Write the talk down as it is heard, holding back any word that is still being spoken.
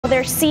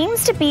There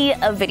seems to be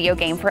a video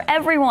game for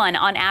everyone.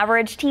 On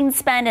average, teens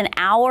spend an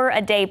hour a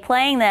day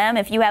playing them.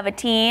 If you have a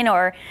teen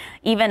or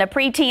even a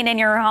preteen in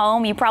your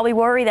home, you probably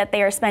worry that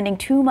they are spending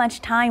too much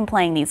time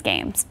playing these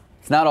games.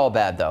 It's not all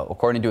bad, though.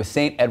 According to a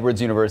St.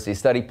 Edward's University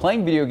study,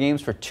 playing video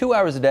games for 2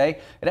 hours a day,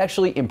 it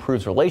actually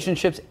improves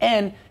relationships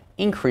and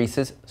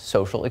increases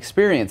social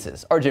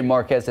experiences. RJ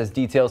Marquez has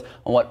details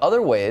on what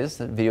other ways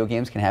that video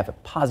games can have a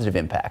positive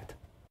impact.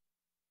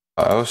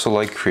 I also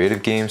like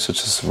creative games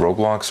such as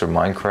Roblox or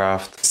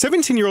Minecraft.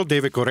 17-year-old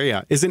David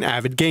Correa is an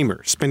avid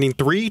gamer, spending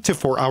 3 to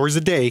 4 hours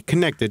a day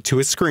connected to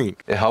his screen.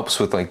 It helps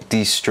with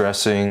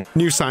de-stressing.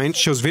 New science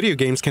shows video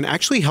games can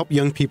actually help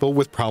young people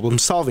with problem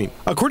solving.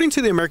 According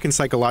to the American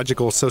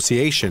Psychological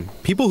Association,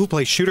 people who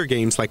play shooter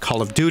games like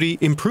Call of Duty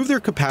improve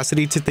their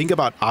capacity to think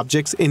about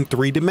objects in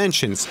 3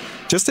 dimensions,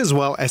 just as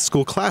well as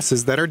school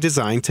classes that are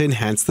designed to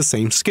enhance the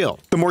same skill.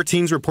 The more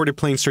teens reported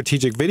playing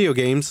strategic video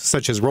games,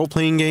 such as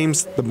role-playing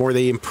games, the more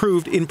they improved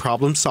in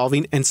problem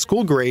solving and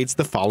school grades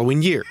the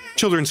following year.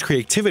 Children's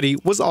creativity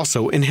was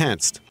also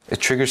enhanced. It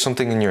triggers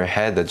something in your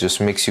head that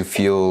just makes you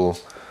feel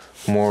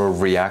more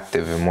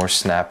reactive and more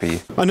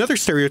snappy. Another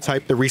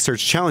stereotype the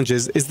research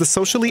challenges is the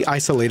socially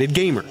isolated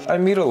gamer. I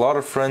meet a lot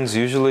of friends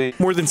usually.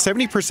 More than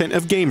 70%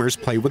 of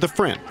gamers play with a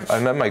friend. I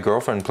met my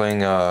girlfriend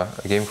playing a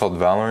game called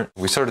Valorant.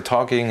 We started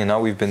talking and now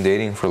we've been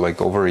dating for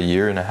over a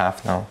year and a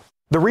half now.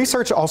 The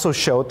research also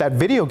showed that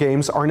video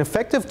games are an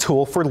effective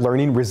tool for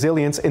learning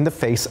resilience in the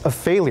face of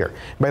failure.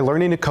 By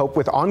learning to cope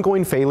with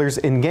ongoing failures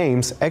in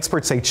games,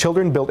 experts say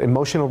children build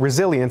emotional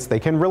resilience they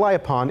can rely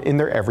upon in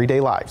their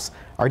everyday lives.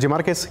 RJ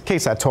Marquez,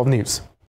 KSAT 12 News.